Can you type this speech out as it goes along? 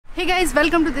Hey guys,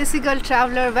 welcome to DesiGirl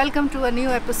Traveller. Welcome to a new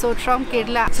episode from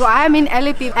Kerala. So I am in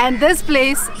Alleppey and this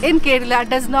place in Kerala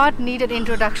does not need an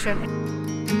introduction.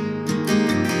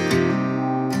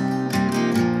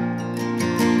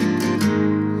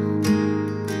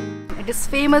 It is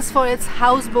famous for its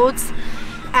houseboats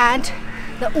and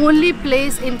the only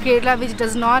place in Kerala which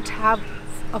does not have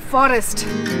a forest.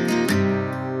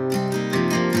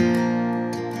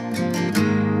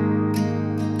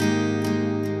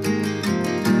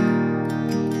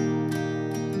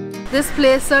 This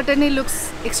place certainly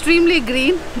looks extremely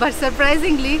green, but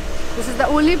surprisingly, this is the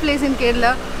only place in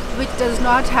Kerala which does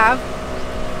not have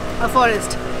a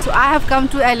forest. So I have come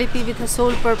to Alleppey with the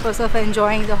sole purpose of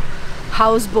enjoying the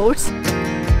houseboats.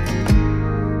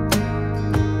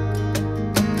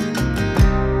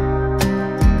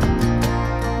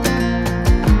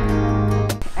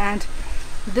 And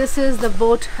this is the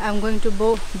boat I'm going to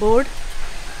board.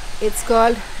 It's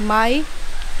called My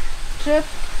Trip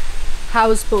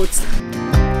HouseBoats.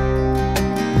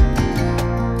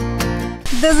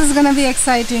 This is gonna be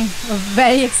exciting, a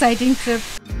very exciting trip.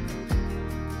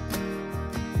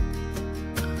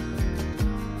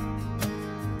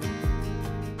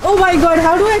 Oh my god,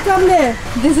 how do I come there?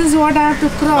 This is what I have to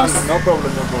cross. No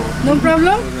problem, no problem. No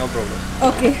problem? No problem.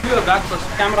 Okay. Do your back first,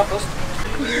 camera first.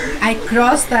 I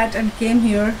crossed that and came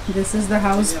here. This is the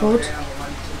houseboat.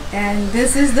 And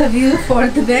this is the view for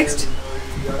the next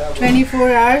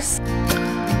 24 hours.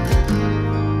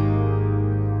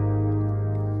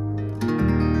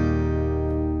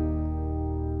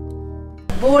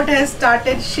 Boat has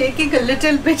started shaking a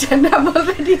little bit and I'm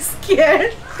already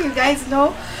scared. You guys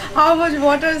know how much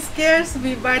water scares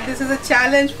me, but this is a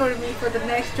challenge for me for the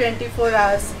next 24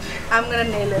 hours. I'm gonna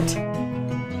nail it.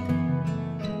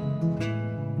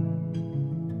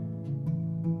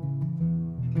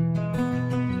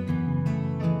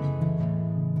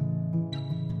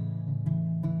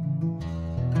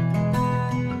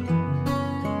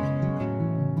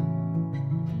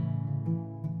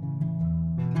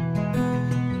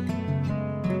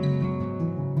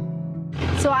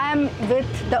 So I am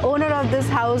with the owner of this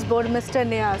houseboat, Mr.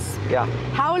 Younus. Yeah.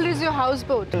 How old is your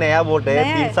houseboat? नया boat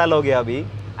है, 3 साल हो गया अभी.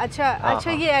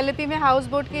 अच्छा ये एलेपी में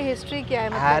houseboat की हिस्ट्री क्या है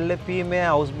मतलब? एलेपी में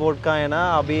हाउसबोट का है ना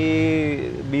अभी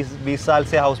 20 साल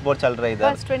से हाउसबोट चल रहा है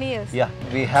इधर. Bus 20 years. Yeah,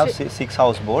 we have 6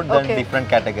 houseboat, then different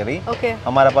category. Okay.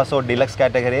 हमारे पास वो deluxe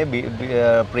category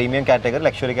है, premium category,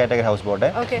 luxury category houseboat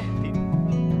है. Okay.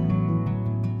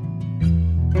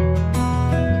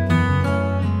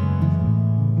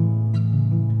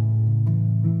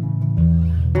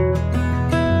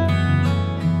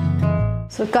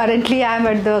 So currently I am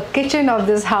at the kitchen of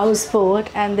this houseboat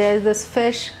and there is this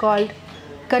fish called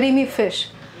karimi fish.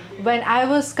 When I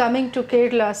was coming to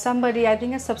Kerala, somebody, I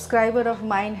think a subscriber of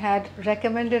mine had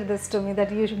recommended this to me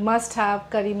that you must have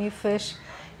karimi fish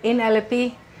in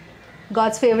Alleppey.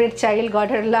 God's favorite child got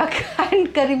her luck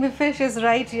and karimi fish is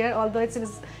right here, although it's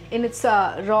in its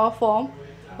raw form.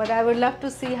 But I would love to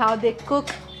see how they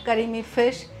cook karimi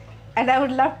fish and I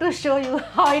would love to show you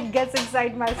how it gets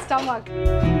inside my stomach.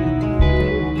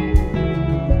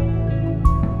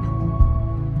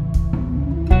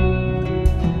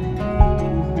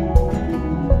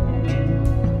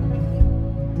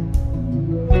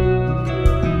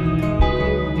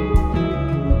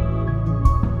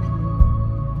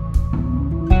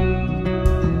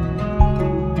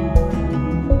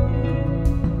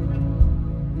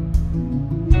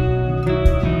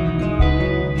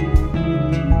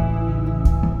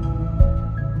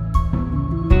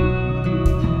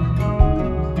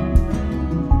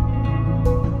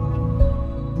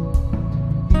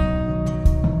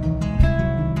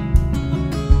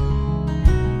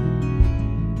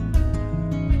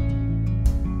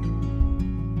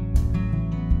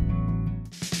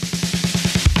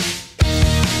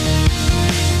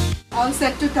 All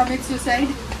set to commit suicide.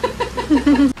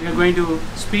 We are going to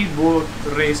speedboat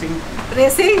racing.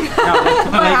 Racing? Yeah,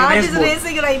 My like heart race is boat.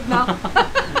 racing right now.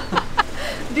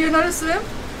 Do you know to swim?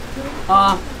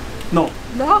 No.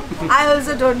 No? I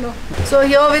also don't know. So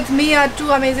here with me are two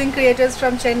amazing creators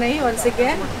from Chennai once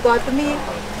again, Gautami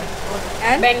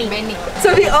and Benny.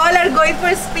 So we all are going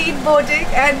for speed boating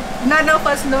and none of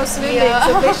us know swimming,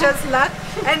 so wish us luck.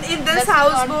 And in this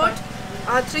houseboat,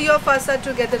 3 of us are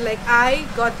together, like I,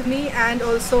 Gautami and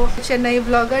also Chennai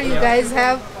vlogger. You guys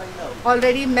have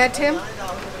already met him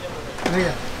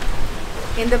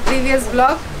in the previous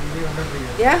vlog.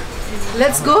 Yeah?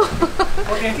 Let's go.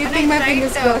 Keeping my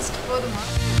fingers crossed.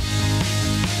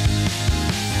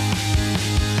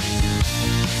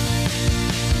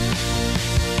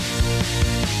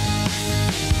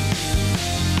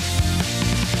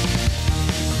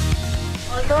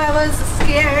 Although I was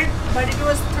scared, but it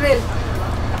was thrill.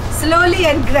 Slowly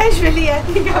and gradually, I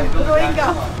think I'm growing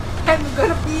up. I'm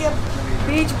gonna be a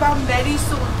beach bum very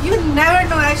soon. You never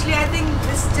know. Actually, I think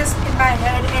this is just in my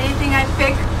head. Anything I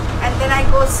pick, and then I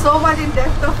go so much in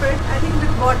depth of it. I think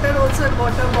with water also,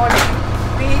 water body,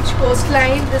 beach,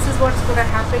 coastline, this is what's gonna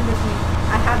happen with me.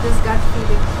 I have this gut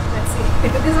feeling. Let's see.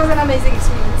 This was an amazing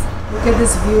experience. Look at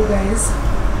this view, guys.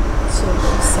 So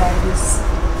this side is,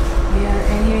 we are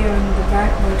anywhere in the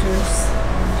backwaters.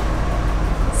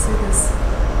 And see this,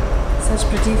 such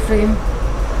pretty frame,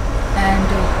 and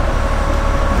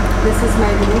this is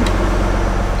my room.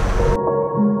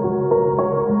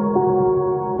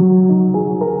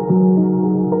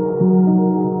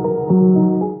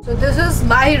 So this is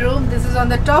my room. This is on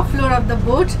the top floor of the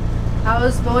boat,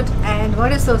 houseboat. And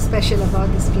what is so special about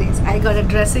this place? I got a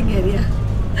dressing area.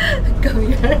 Come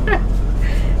here.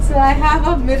 So I have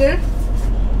a mirror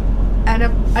and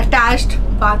a attached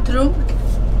bathroom,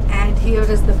 and here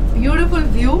is the beautiful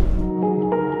view.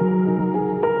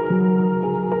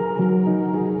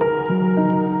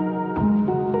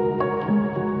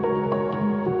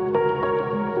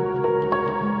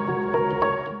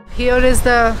 Here is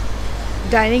the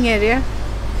dining area,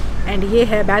 and ये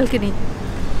है balcony.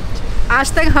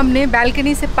 आज तक हमने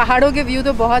balcony से पहाड़ों के view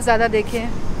तो बहुत ज़्यादा देखे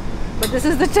हैं, but this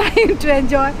is the time to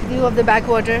enjoy view of the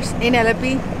backwaters in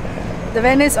Alleppey, the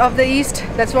Venice of the East.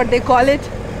 That's what they call it.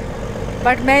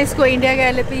 But मैं इसको इंडिया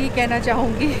का Alleppey ही कहना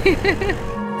चाहूँगी.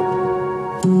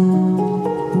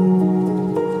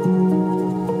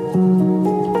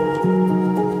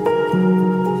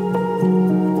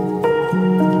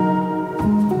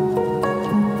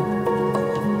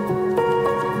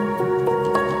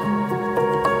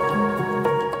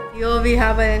 Here we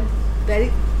have a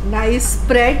very nice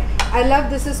spread. I love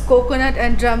this is coconut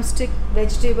and drumstick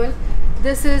vegetable.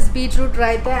 This is beetroot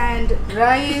raita and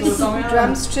rice,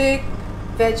 drumstick,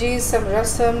 veggies, some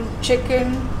rasam,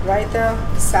 chicken, raita,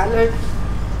 salad,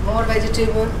 more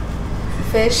vegetable,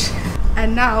 fish.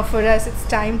 And now for us it's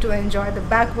time to enjoy the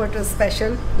backwater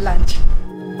special lunch.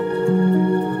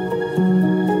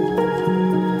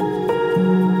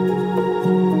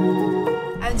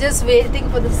 I'm just waiting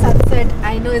for the sunset.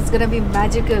 I know it's gonna be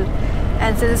magical,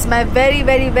 and since it's my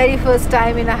very first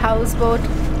time in a houseboat,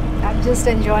 I'm just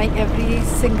enjoying every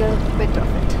single bit of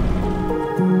it.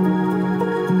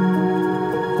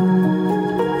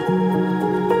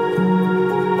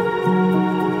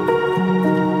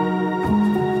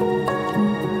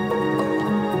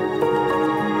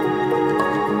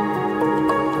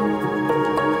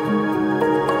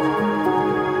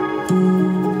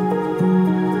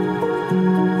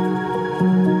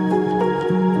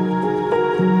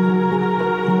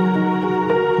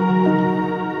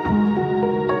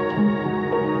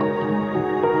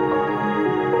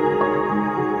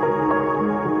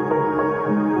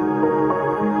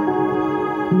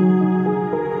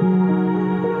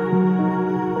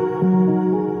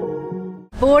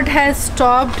 Boat has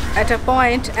stopped at a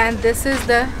point, and this is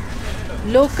the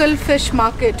local fish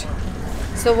market.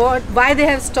 So why they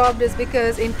have stopped is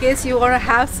because in case you want to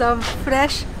have some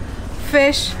fresh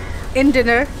fish in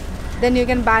dinner, then you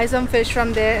can buy some fish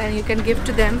from there and you can give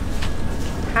to them.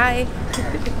 Hi.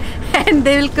 And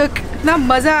they will cook. Na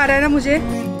maza aa raha hai na mujhe.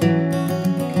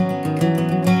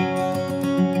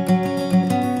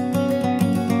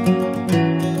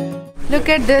 Look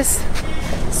at this.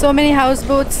 So many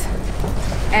houseboats.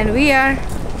 And we are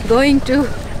going to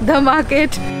the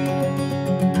market.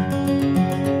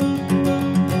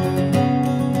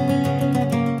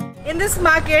 In this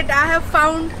market I have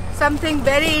found something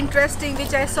very interesting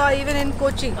which I saw even in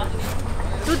Kochi.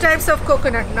 Two types of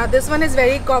coconut. Now this one is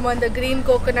very common, the green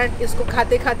coconut. Isko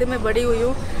khate khate मैं बड़ी हुई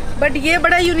हूँ. But ये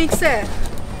बड़ा unique सा है.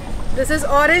 This is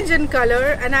orange in color,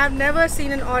 and I have never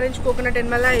seen an orange coconut in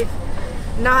my life.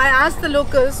 Now I asked the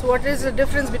locals what is the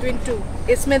difference between two.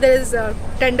 Isme there is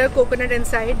tender coconut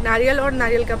inside, nariyal or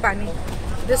nariyal ka pani.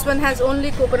 This one has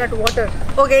only coconut water.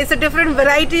 Okay, it's a different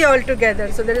variety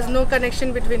altogether. So there is no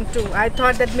connection between two. I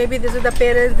thought that maybe this is the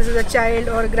parents, this is a child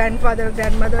or grandfather or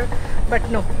grandmother, but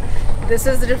no. This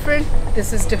is different,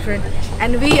 this is different.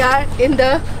 And we are in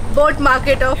the boat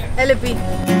market of Alleppey.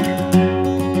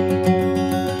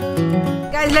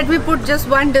 Guys, let me put just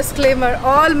one disclaimer.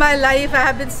 All my life I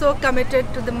have been so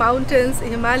committed to the mountains,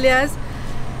 Himalayas.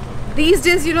 These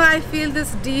days, you know, I feel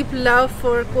this deep love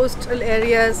for coastal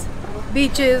areas,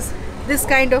 beaches, this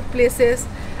kind of places.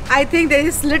 I think there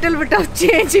is little bit of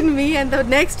change in me, and the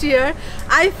next year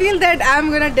I feel that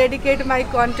I'm gonna dedicate my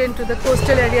content to the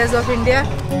coastal areas of India.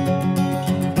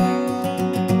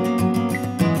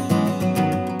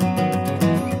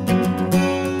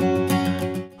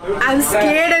 I'm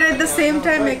scared and at the same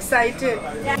time excited.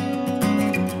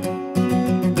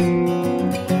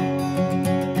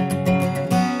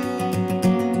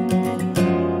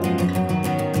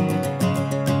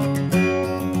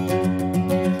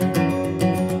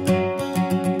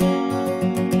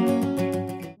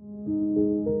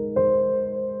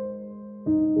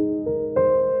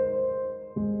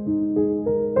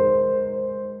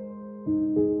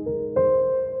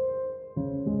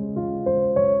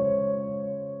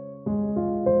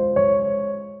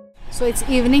 So it's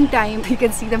evening time. You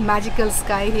can see the magical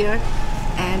sky here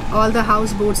and all the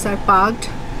houseboats are parked.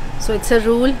 So it's a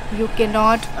rule, you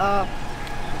cannot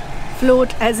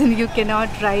float, as in you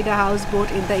cannot ride a houseboat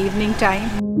in the evening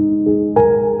time.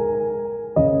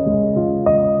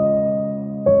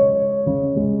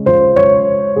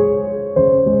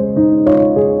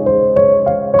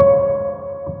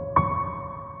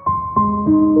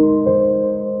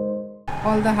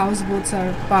 All the houseboats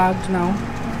are parked now.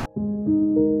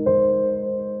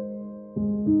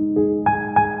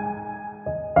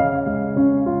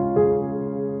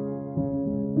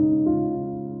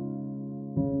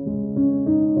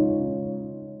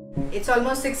 It's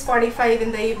almost 6:45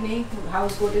 in the evening. The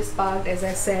houseboat is parked, as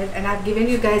I said, and I've given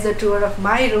you guys a tour of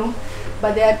my room,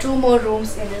 but there are 2 more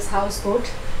rooms in this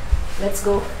houseboat. Let's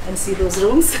go and see those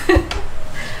rooms.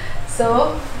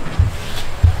 So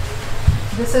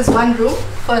this is one room,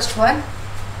 first one.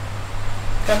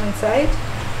 Come inside.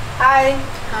 Hi.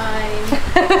 Hi.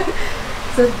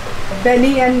 So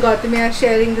Benny and Gautami are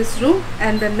sharing this room,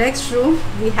 and the next room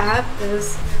we have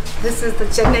is, this is the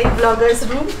Chennai vloggers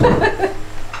room.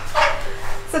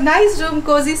 It's a nice room,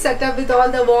 cozy setup with all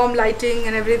the warm lighting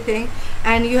and everything.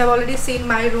 And you have already seen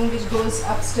my room, which goes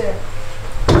upstairs.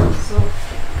 So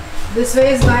this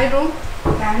way is my room,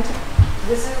 and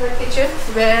this is the kitchen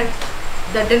where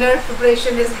the dinner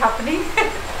preparation is happening.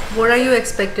 What are you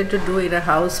expected to do in a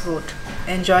houseboat?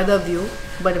 Enjoy the view,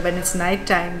 but when it's night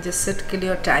time, just sit, kill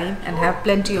your time and have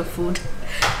plenty of food.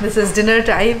 This is dinner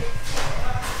time.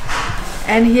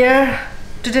 And here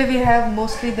today we have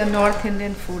mostly the North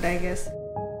Indian food, I guess.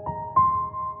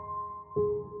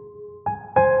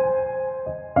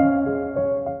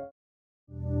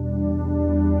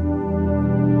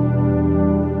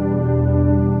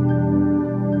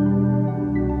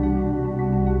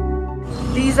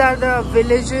 These are the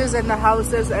villages and the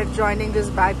houses adjoining this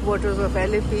backwaters of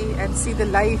Alleppey, and see the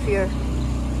life here.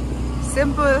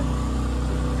 Simple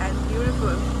and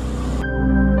beautiful.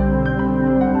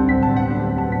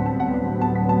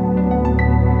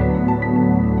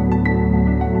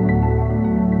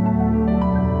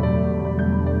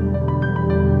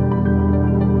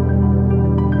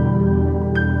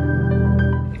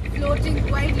 Floating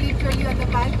quite literally on the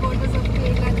backwaters of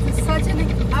Kerala. This is such an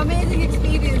amazing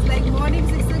experience. Like morning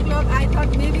 6 o'clock, I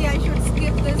thought maybe I should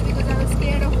skip this because I was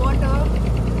scared of water.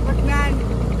 But man,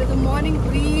 there's a morning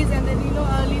breeze, and then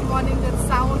early morning, the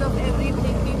sound of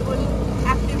everything, people,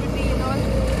 activity and all,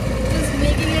 just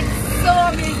making it so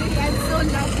amazing. I so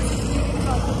love this experience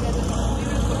altogether.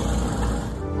 Beautiful.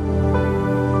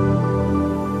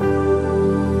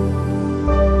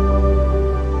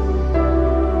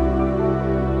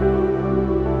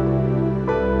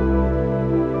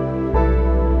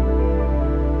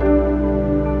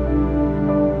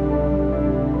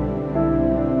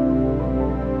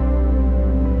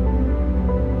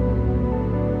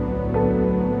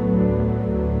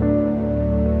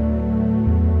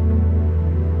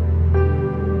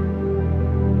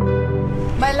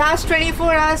 My last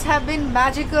 24 hours have been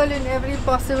magical in every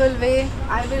possible way.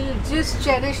 I will just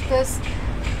cherish this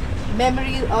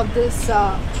memory of this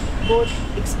boat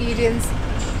experience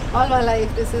all my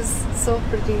life. This is so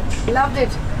pretty. Loved it.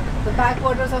 The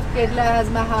backwaters of Kerala has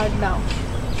my heart now.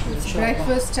 It's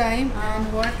breakfast time,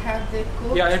 and what have they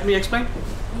cooked? Yeah, let me explain.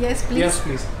 Yes, please. Yes,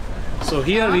 please. So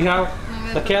here we have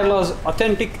the Kerala's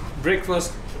authentic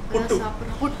breakfast puttu.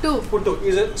 Puttu. Puttu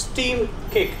is a steamed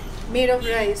cake. Made of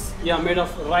rice. Yeah, made of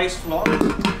rice flour.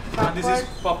 This is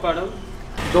papadam.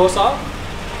 Dosa.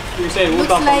 We say Looks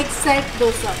uttapam. like set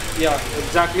dosa. Yeah,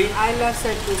 exactly. I love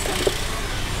set dosa.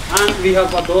 And we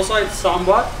have a dosa, it's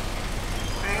sambar.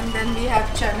 And then we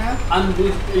have chana. And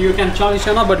this, you can call it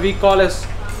chana, but we call as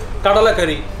kadala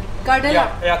curry. Kadala.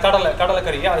 Yeah, kadala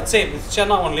curry. Yeah, it's same. It's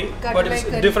chana only, but it's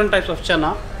curry. different types of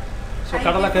chana. So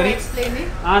kadala curry.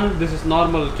 And this is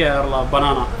normal Kerala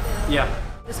banana. Yeah.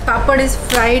 This papad is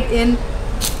fried in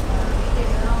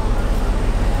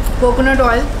coconut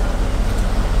oil.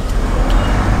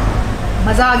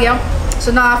 Maza aa gaya.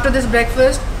 So now after this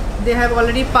breakfast, they have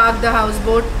already parked the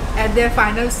houseboat at their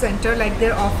final center, like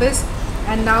their office.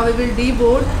 And now we will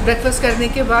deboard breakfast karne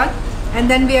ke baad, and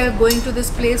then we are going to this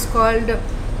place called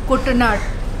Kuttanad.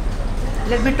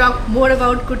 Let me talk more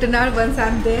about Kuttanad once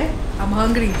I'm there. I'm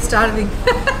hungry, starving.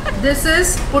 This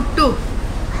is puttu.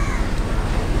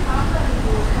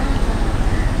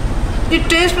 It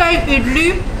tastes like idli,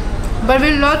 but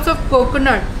with lots of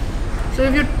coconut. So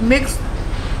if you mix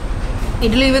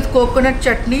idli with coconut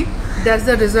chutney, that's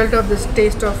the result of this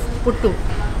taste of puttu.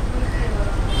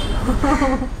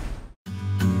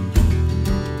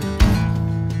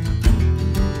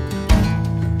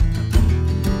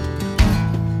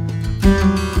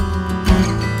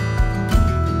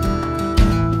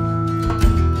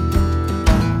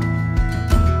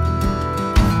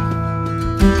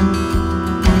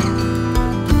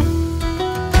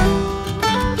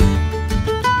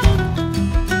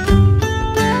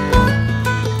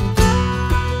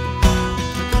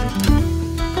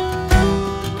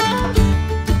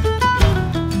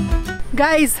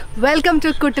 Guys, welcome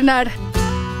to Kuttanad.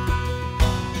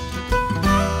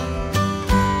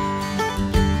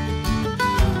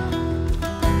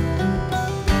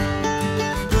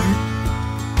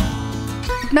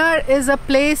 Kuttanad is a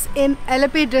place in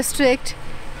Alleppey district,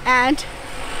 and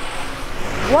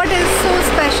what is so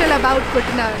special about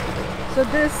Kuttanad? So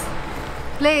this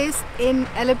place in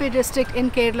Alleppey district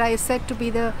in Kerala is said to be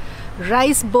the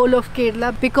rice bowl of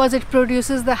Kerala because it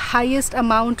produces the highest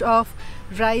amount of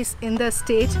rice in the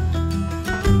state.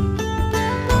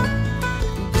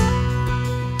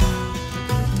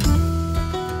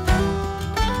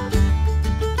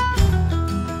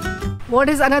 What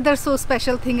is another so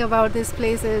special thing about this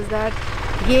place is that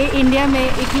ये India में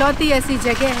इकलौती ऐसी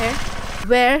जगह है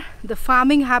where the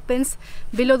farming happens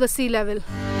below the sea level.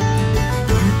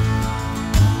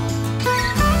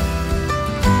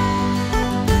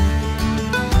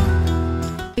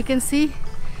 You can see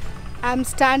I'm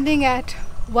standing at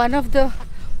one of the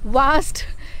vast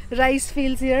rice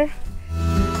fields here.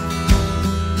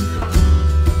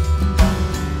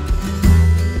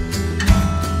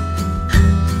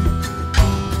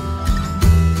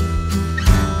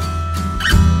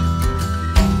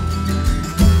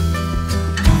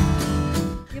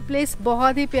 ये place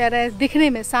बहुत ही प्यारा है दिखने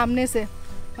में सामने से,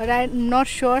 but I'm not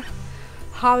sure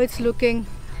how it's looking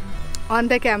on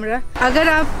the camera. अगर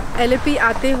आप Alleppey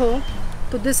आते हो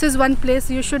so this is one place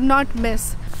you should not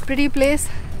miss. Pretty place.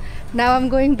 Now I'm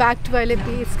going back to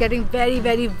Alleppey. It's getting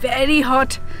very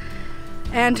hot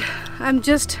and I'm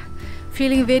just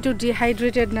feeling way too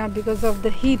dehydrated now because of the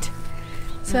heat.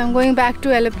 So I'm going back to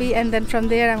Alleppey and then from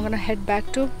there I'm gonna head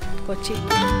back to Kochi.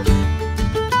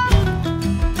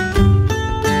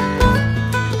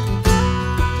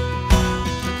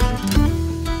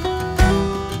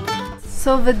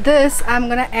 So with this I'm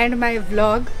gonna end my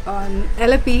vlog on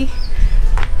Alleppey.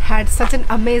 Had such an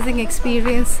amazing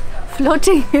experience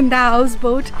floating in the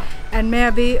houseboat, and मैं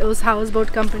अभी उस houseboat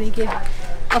company के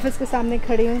office के सामने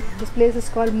खड़ी हूँ. This place is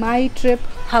called My Trip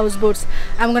Houseboats.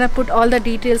 I'm gonna put all the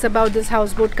details about this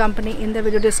houseboat company in the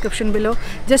video description below.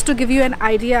 Just to give you an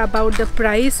idea about the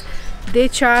price, they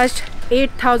charged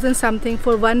 8,000 something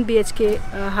for 1 BHK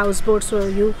houseboat. So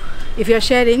if you are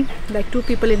sharing like 2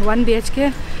 people in 1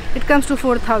 BHK, it comes to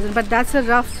 4,000. But that's a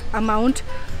rough amount.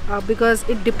 Because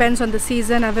it depends on the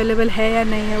season available है या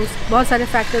नहीं है, उस बहुत सारे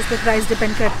factors पे price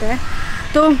depend करते हैं.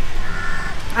 तो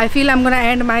I feel I'm gonna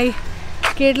end my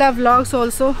Kerala vlogs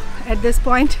also at this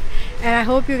point, and I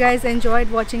hope you guys enjoyed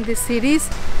watching this series.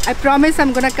 I promise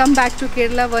I'm gonna come back to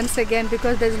Kerala once again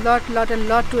because there's a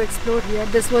lot to explore here.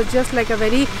 This was just like a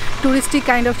very touristy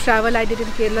kind of travel I did in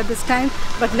Kerala this time,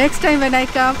 but next time when I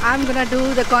come I'm gonna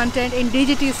do the content in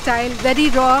DGT style, very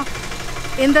raw,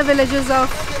 in the villages of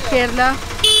Kerala.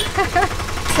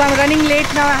 So I'm running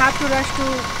late now. I have to rush to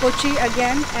Kochi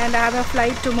again and I have a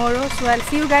flight tomorrow. So I'll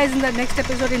see you guys in the next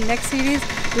episode in next series.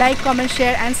 Like, comment,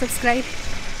 share and subscribe.